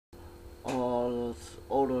or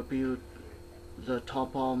overview the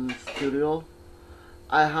Toom Studio.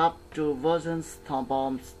 I have two versions: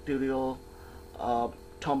 Toom Studio,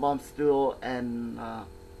 and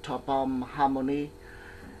Toom Harmony.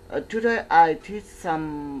 Today I teach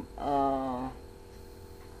some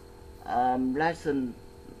lesson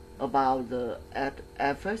about the add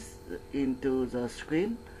effects into the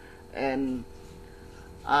screen, and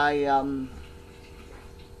I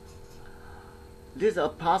this is a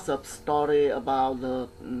part of story about the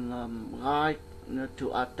guide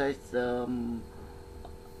to attach the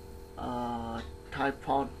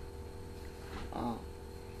typhoon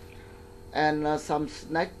and some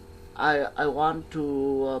snack. I want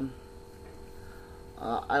to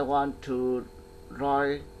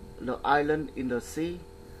draw the island in the sea.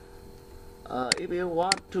 If you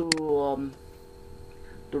want to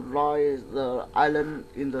draw the island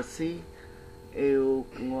in the sea, you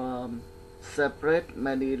separate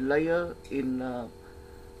many layers in the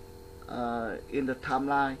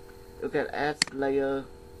timeline. You can add layer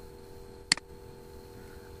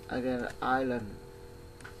again, island.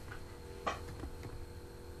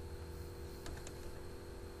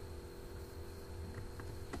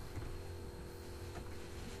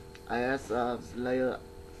 I add layer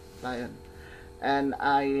lion, and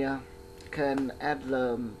I can add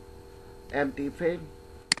the empty frame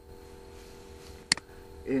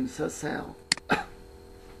in the cell.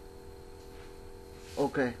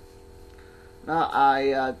 Okay, now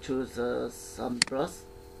I choose some brush.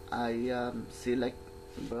 I select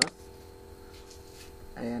brush,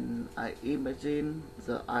 and I imagine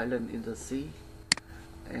the island in the sea,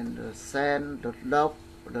 and the sand, the log,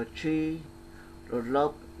 the tree, the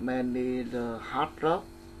log, many the hard rock.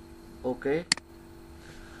 Okay,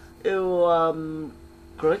 you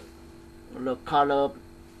click the color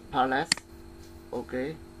palette.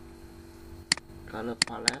 Okay, color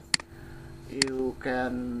palette. You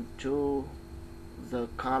can choose the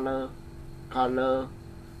color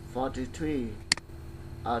 43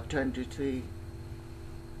 or 23.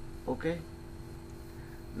 Okay,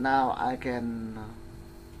 now I can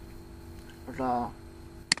draw.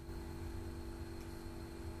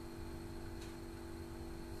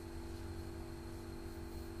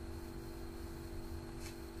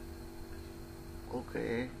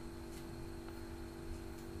 Okay,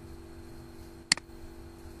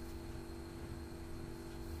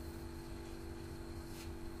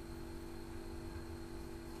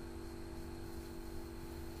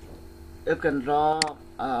 you can draw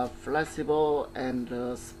flexible and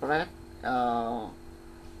spread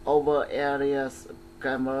over areas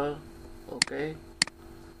camera. Okay,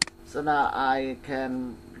 so now I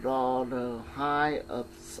can draw the height of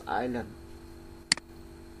the island.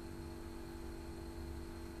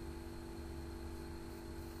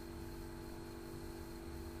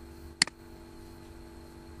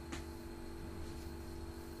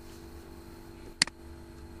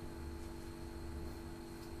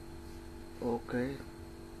 Okay,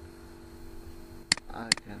 I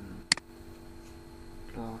can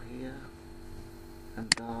draw here and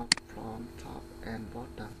draw from top and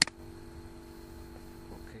bottom.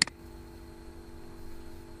 Okay,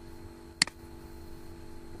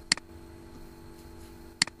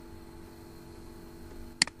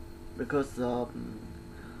 because the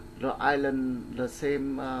island the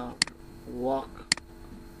same walk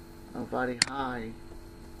very high,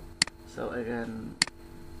 so again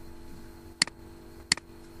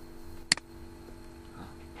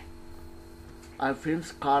I film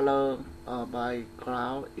color by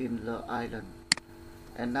cloud in the island,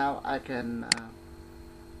 and now I can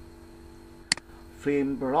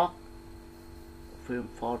film block, film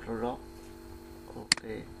for the rock.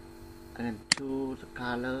 Okay, and choose the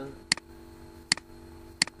color.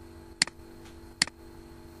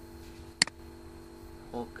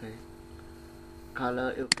 Okay,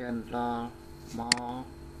 color you can draw more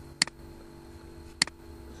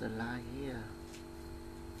the line here.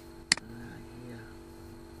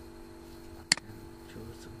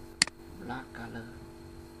 Choose black color.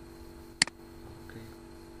 Okay,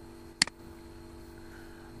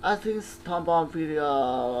 I think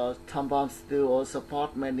Toom still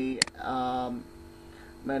support many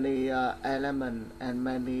elements and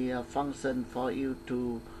many functions for you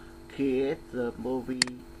to create the movie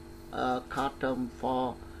cartoon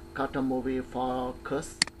movie for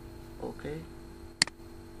kids. Okay.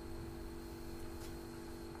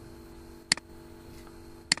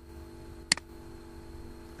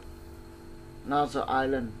 Now the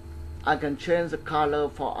island. I can change the color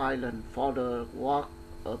for island, for the walk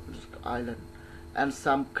of the island, and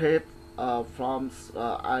some cape from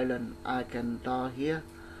island I can draw here.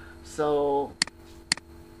 So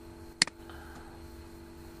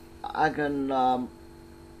I can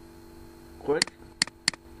click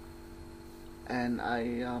and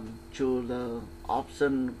I choose the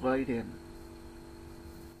option gradient.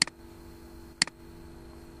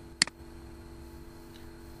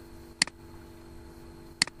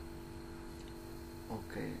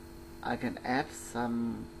 Okay, I can add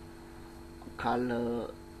some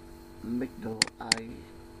color middle eye.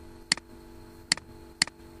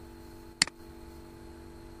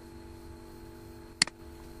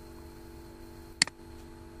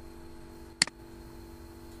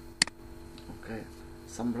 Okay,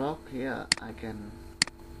 some rock here I can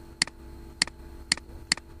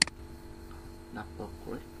double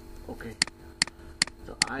click. Okay,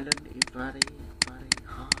 the island is very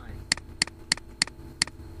high.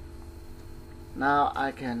 Now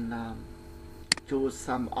I can choose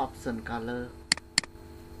some option color.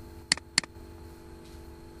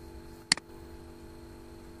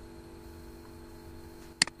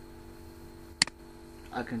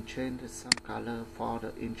 I can change some color for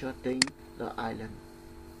the interesting the island.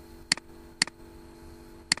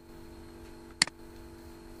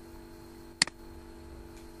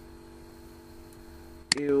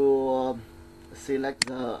 You select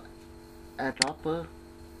the airdropper,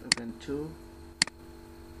 you can choose.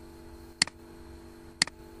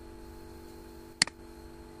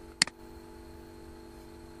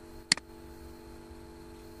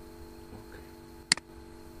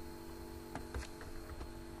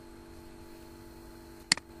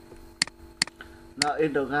 Now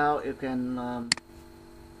in the ground you can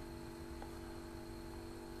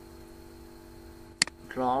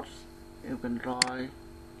draw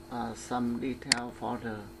some detail for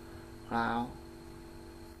the ground.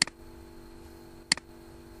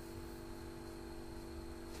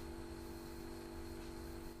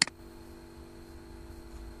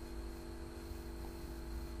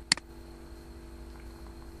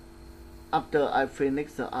 After I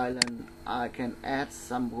finish the island, I can add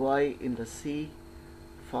some wave in the sea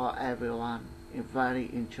for everyone. It's very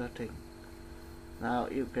interesting. Now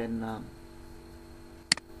you can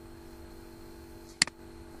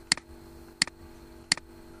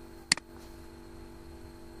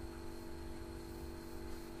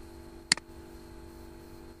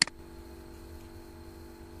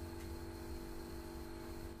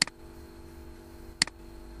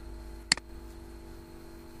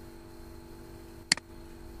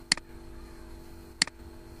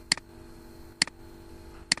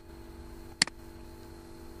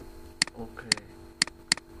okay.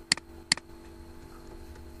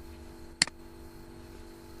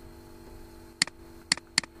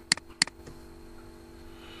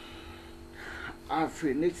 I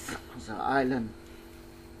finished the island,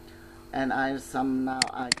 and now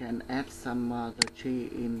I can add some the tree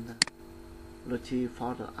in the tree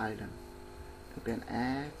for the island. You can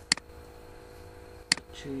add the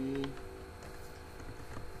tree.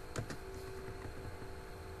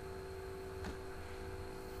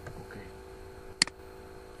 Okay.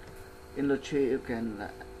 In the tree you can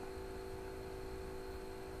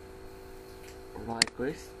right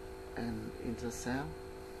click and intercept.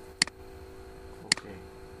 Okay.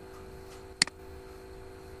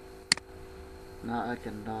 Now I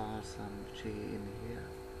can draw some tree in here.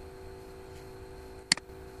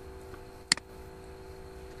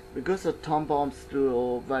 Because the Toom Bomb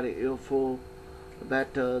Studio very useful,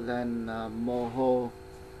 better than Moho.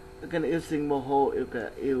 You can using Moho.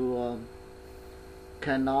 You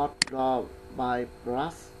cannot draw by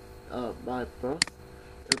brush. You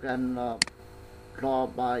can draw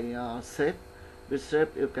by shape. With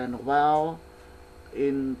shape you can wow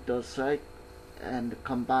in the shape and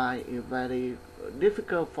combine. Is very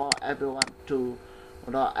difficult for everyone to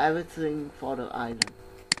draw everything for the island.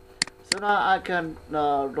 So now I can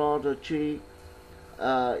draw the tree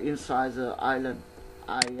inside the island.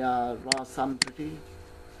 I draw some tree.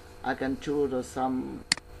 I can choose some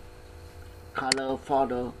color for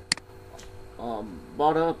the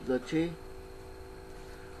border of the tree.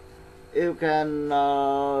 You can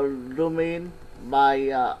zoom in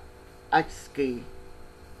by X key,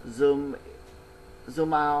 zoom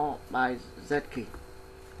out by Z key.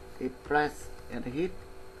 You press and hit.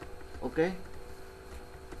 Okay.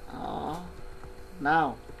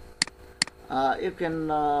 Now you can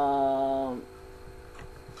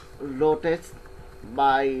rotate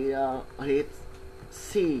by hit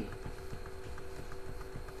C.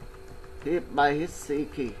 Hit C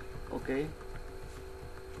key. Okay.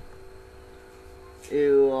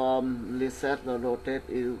 You reset the rotate.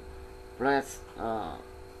 You press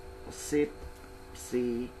Shift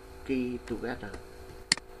C key together.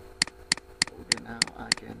 Okay, now I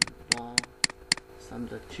can draw some of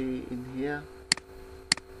the tree in here.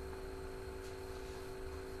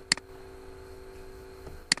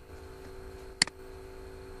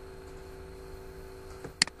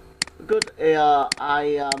 because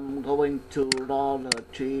I am going to draw the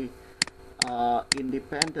tree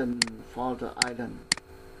independent for the island,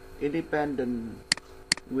 independent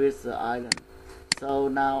with the island. So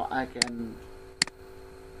now I can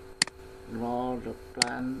draw the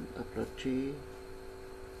plan of the tree.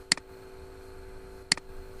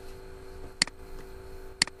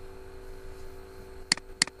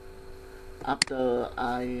 After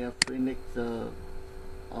I finish the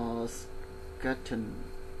sketching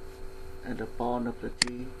at the bottom of the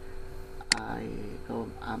tree,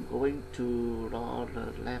 I'm going to draw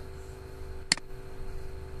the left.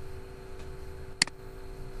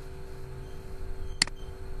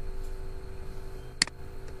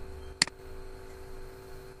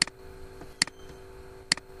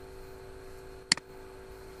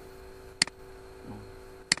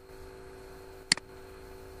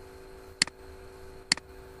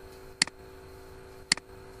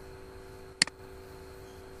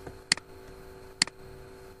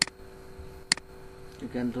 You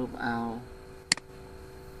can zoom out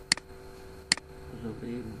the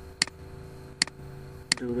beam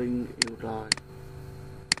during you draw.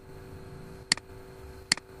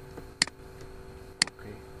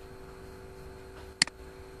 Okay.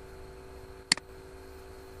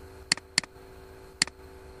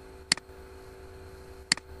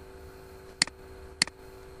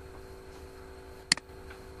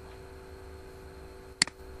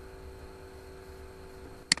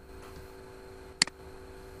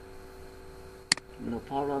 No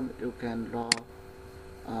problem, you can draw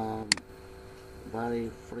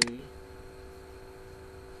very free.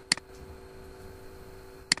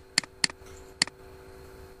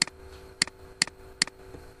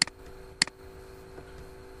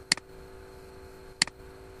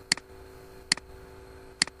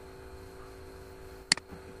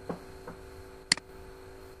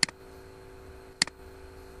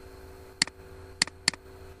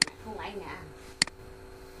 Không anh nè.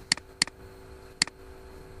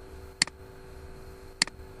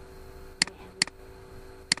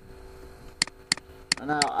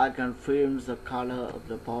 Now I can film the color of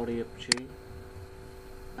the body of tree.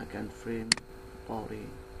 I can film body.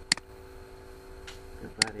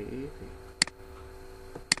 It's very easy.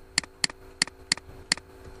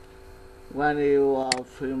 When you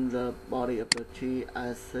film the body of the tree,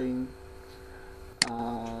 I think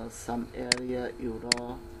some area you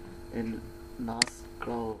draw in not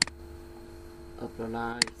scroll of the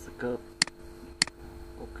line, the curve.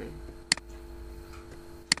 Okay.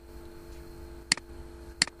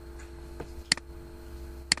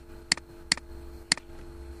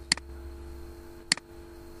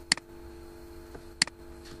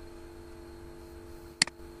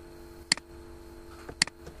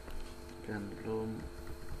 Can bloom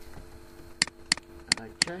and I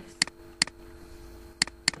check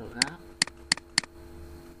the gap.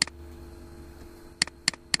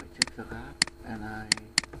 I check the gap and I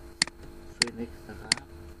finish the gap.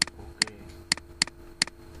 Okay.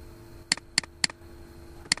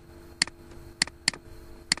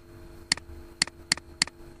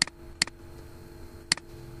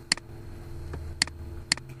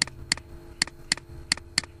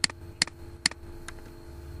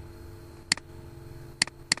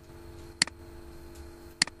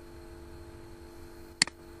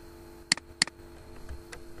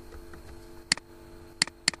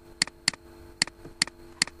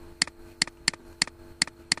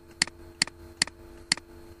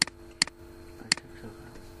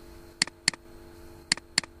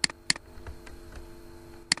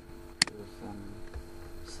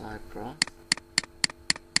 Side brush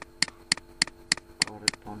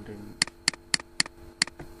corresponding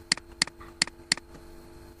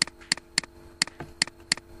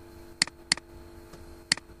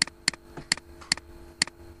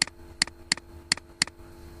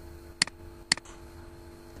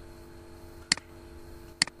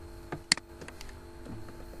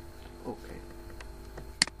okay.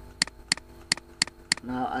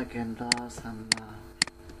 Now I can draw some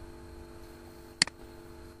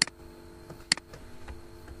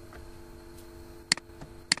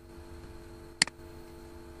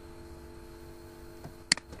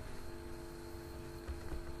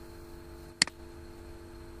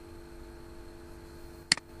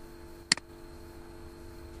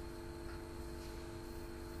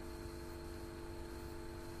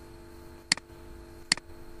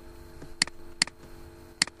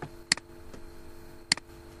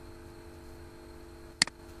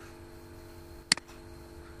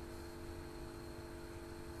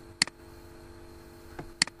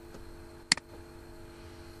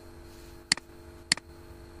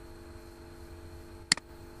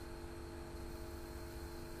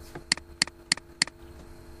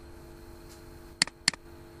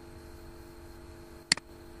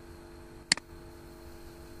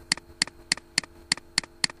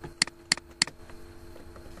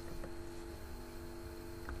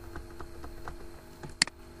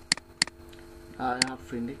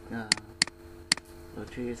finish the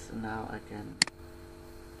trees. Now I can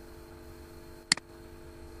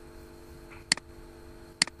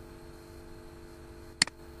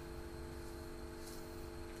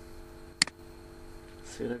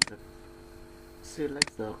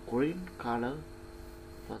select the green color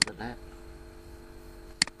for the left.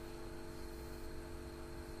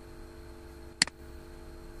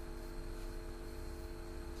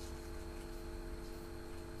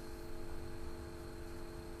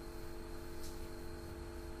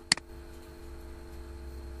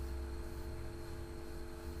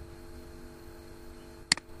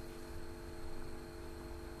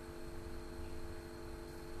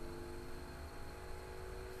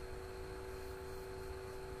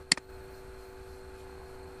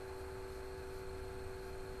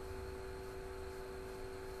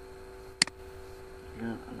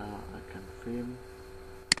 Now I can film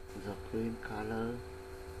the green color,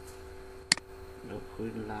 the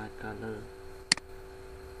green light color.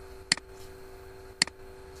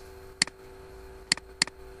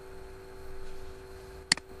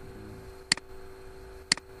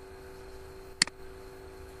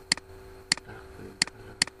 Dark green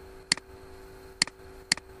color.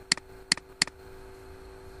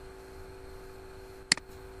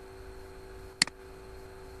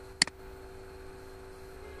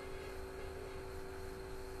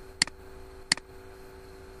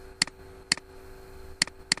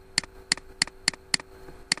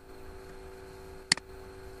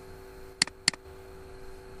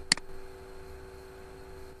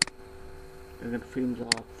 You can film the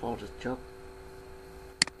for the job.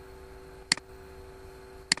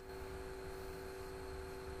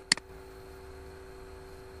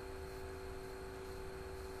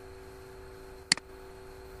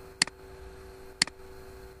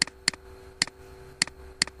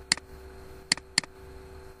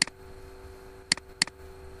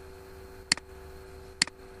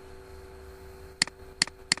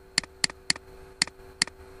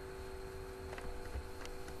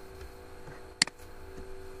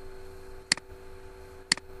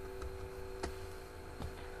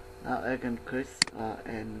 Now I can click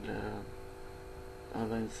and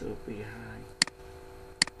orange will be high.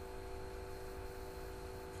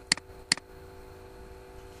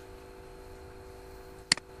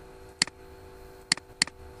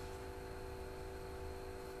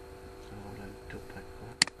 Orange to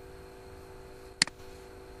backward.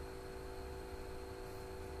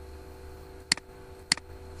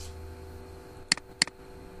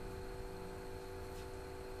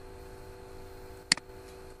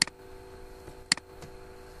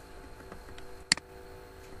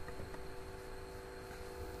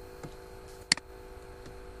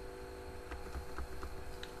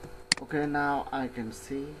 Okay, now I can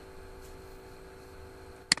see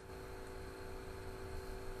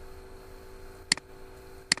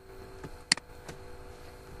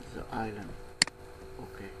the island.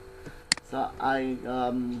 Okay, so I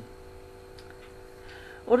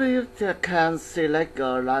or you can select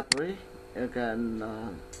a library. You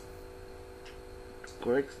can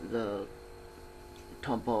click the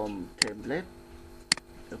Toom template.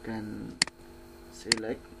 You can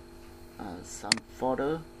select some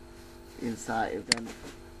folder. Inside you can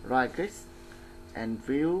right click and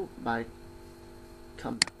view by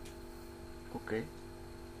Toom. Okay.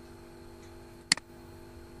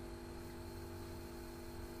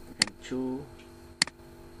 You can choose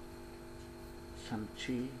some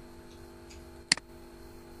tree.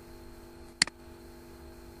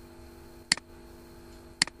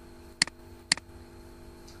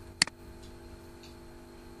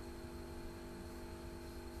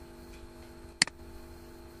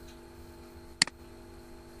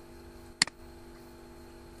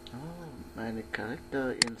 Many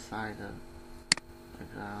character inside the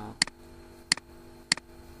background.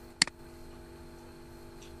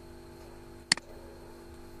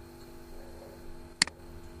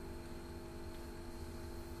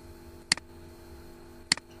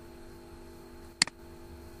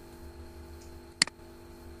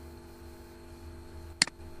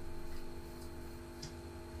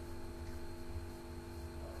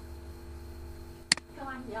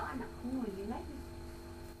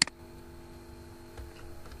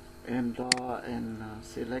 And draw and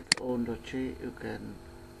select on the tree. You can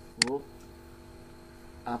move.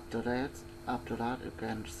 After that you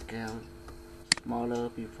can scale smaller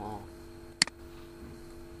before.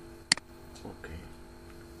 Okay.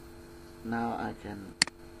 Now I can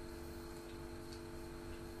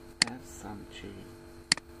add some tree.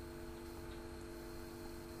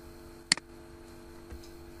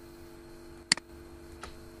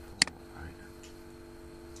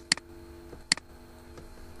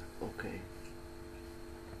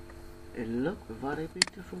 It looks very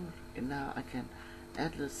beautiful, and now I can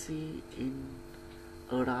add the sea in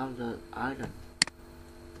around the island.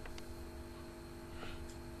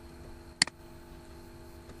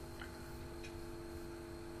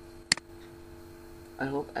 I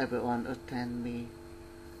hope everyone attend me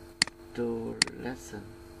to lesson.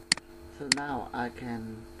 So now I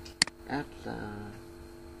can add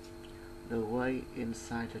the way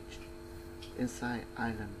inside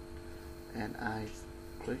island, and I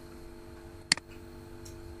click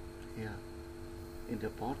here in the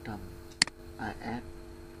bottom. I add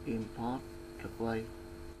import the way.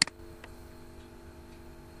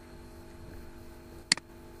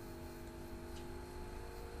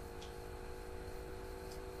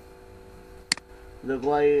 The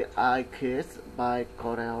way I create by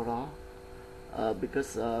Corel Draw,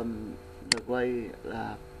 because the way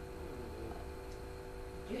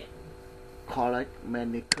collect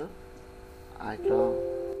many curve I draw.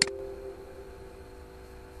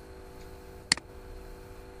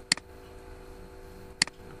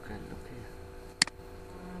 Okay, look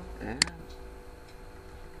here. And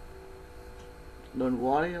don't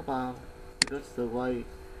worry about, because the way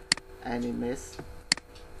animates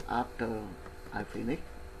after I finish.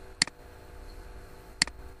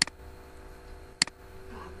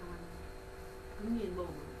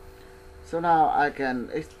 So now I can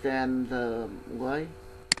extend the way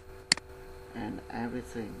and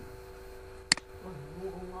everything.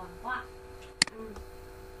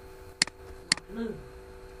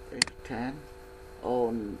 Extend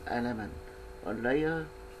on element, on layer,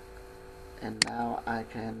 and now I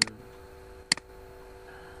can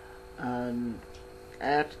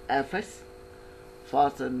add effects. For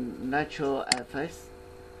the natural effects,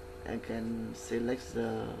 I can select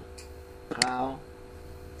the cloud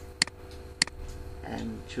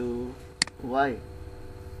and choose way.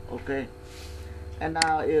 Okay, and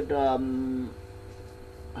now it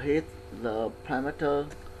hit the parameter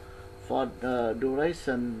for the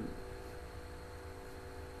duration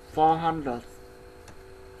 400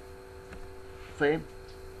 frame.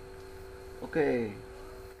 Okay,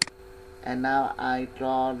 and now I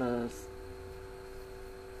draw the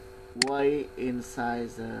way inside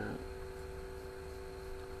the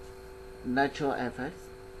natural effects,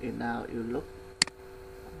 and now you look.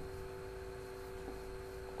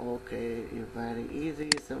 Okay, it's very easy.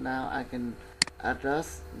 So now I can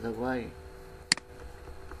adjust the way.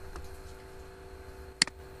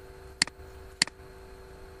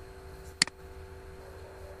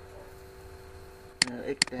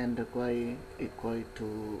 Extend the way equal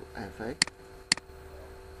to effect.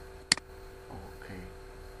 Okay.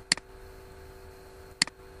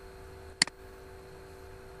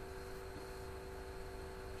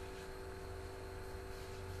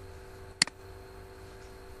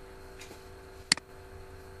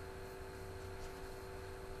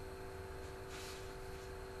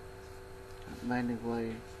 Many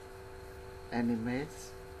way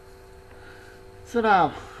animates. So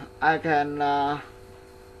now I can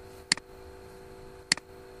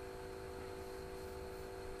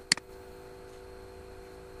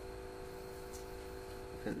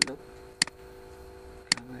look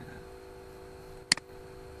camera.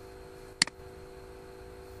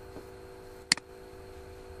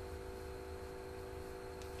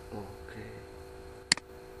 Okay.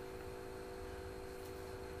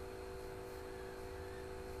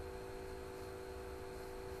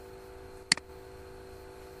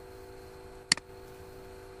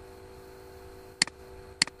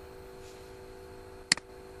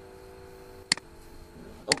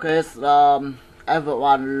 Okay, so,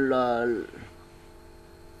 everyone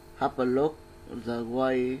have a look the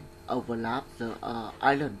way overlap the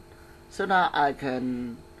island. So now I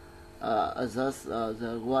can adjust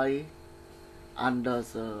the way under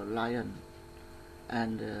the lion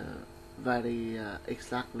and very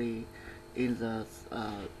exactly in the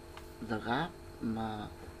gap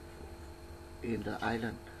in the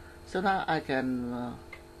island. So now I can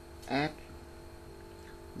add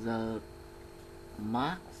the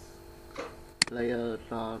marks layer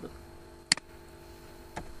for the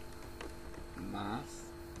mask.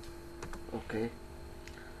 Okay,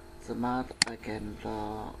 the mask I can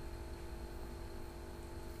draw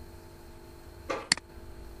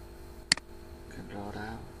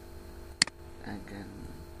down and can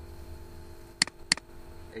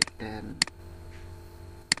extend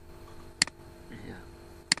here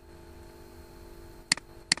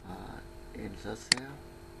insert cell,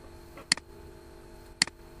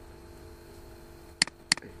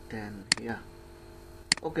 extend here.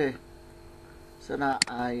 Okay, so now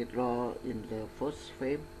I draw in the first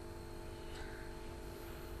frame.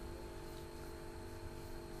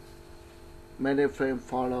 Many frames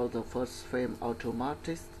follow the first frame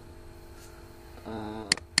automatic. Uh,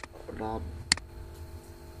 rob,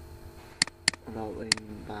 Robbing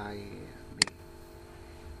by me.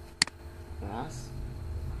 Grass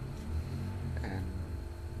and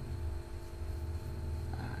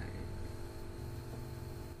I.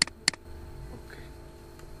 Okay.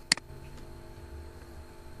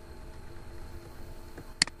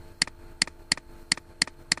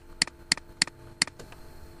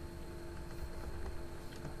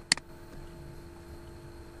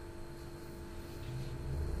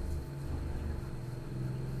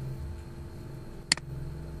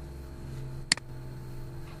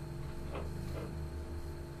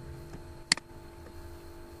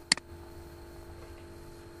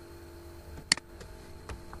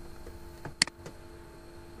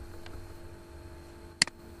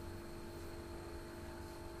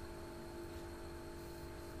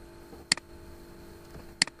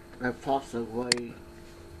 I force away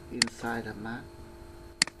inside the map,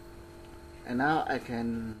 and now I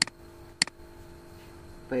can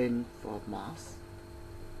paint for mouse.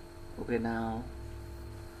 Okay, now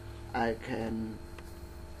I can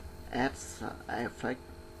add some effect,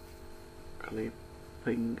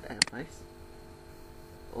 clipping effects.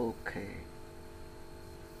 Okay,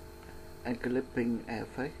 and clipping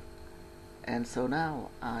effect, and so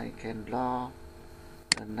now I can draw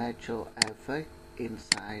the natural effect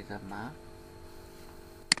inside the mark.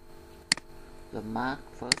 The mark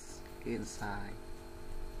first inside.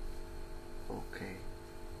 Okay.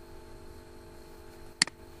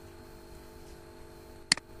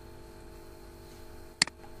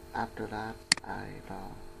 After that, I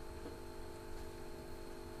draw.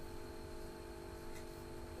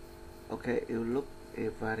 Okay, it look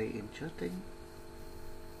very interesting.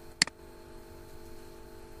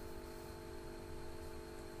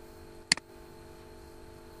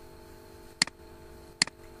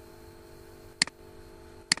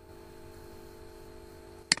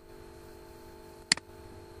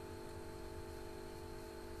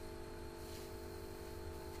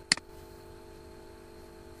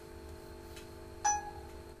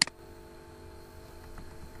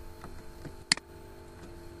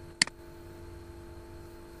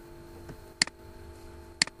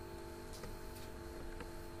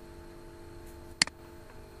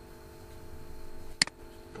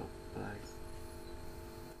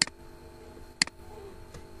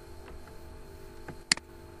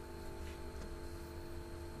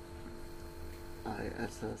 I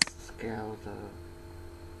adjust scale the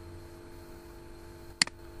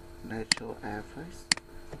natural effects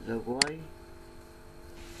the way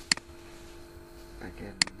I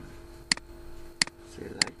can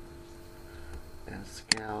select and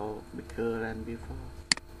scale bigger than before.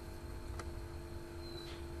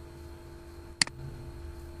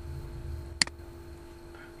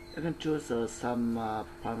 You can choose some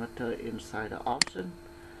parameter inside the option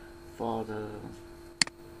for the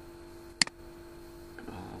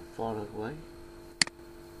way.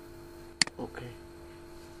 Okay,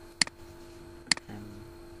 and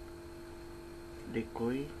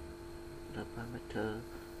decrease the parameter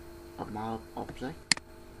amount object.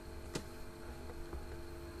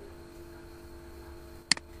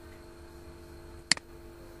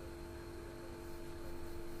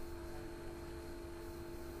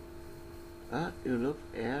 You look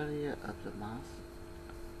area of the mouse.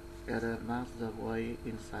 Area mouse the way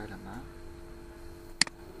inside the mouse.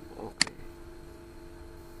 Okay.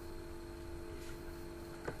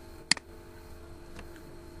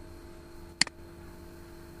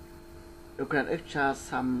 You can extract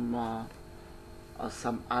some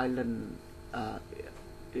island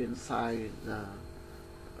inside the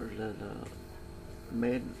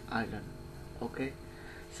main island. Okay.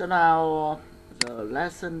 So now the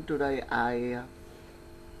lesson today I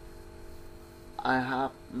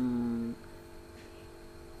have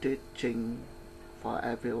teaching for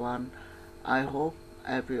everyone. I hope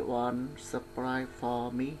everyone subscribe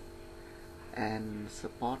for me and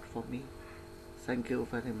support for me. Thank you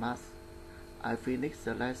very much. I finished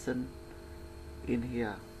the lesson in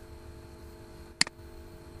here.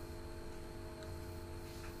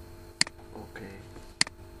 Okay.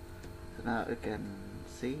 So now you can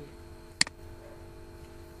see.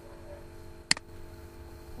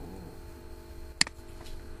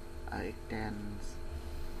 I can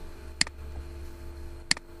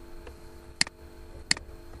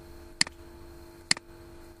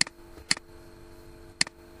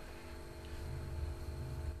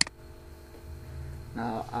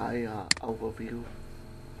now I overview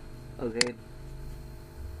again.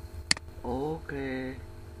 Okay.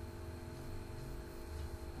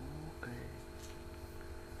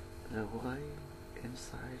 the way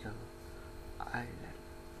inside the island.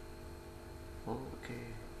 Okay.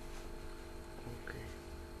 Okay.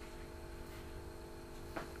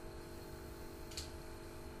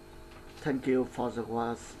 Thank you for the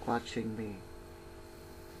watching me.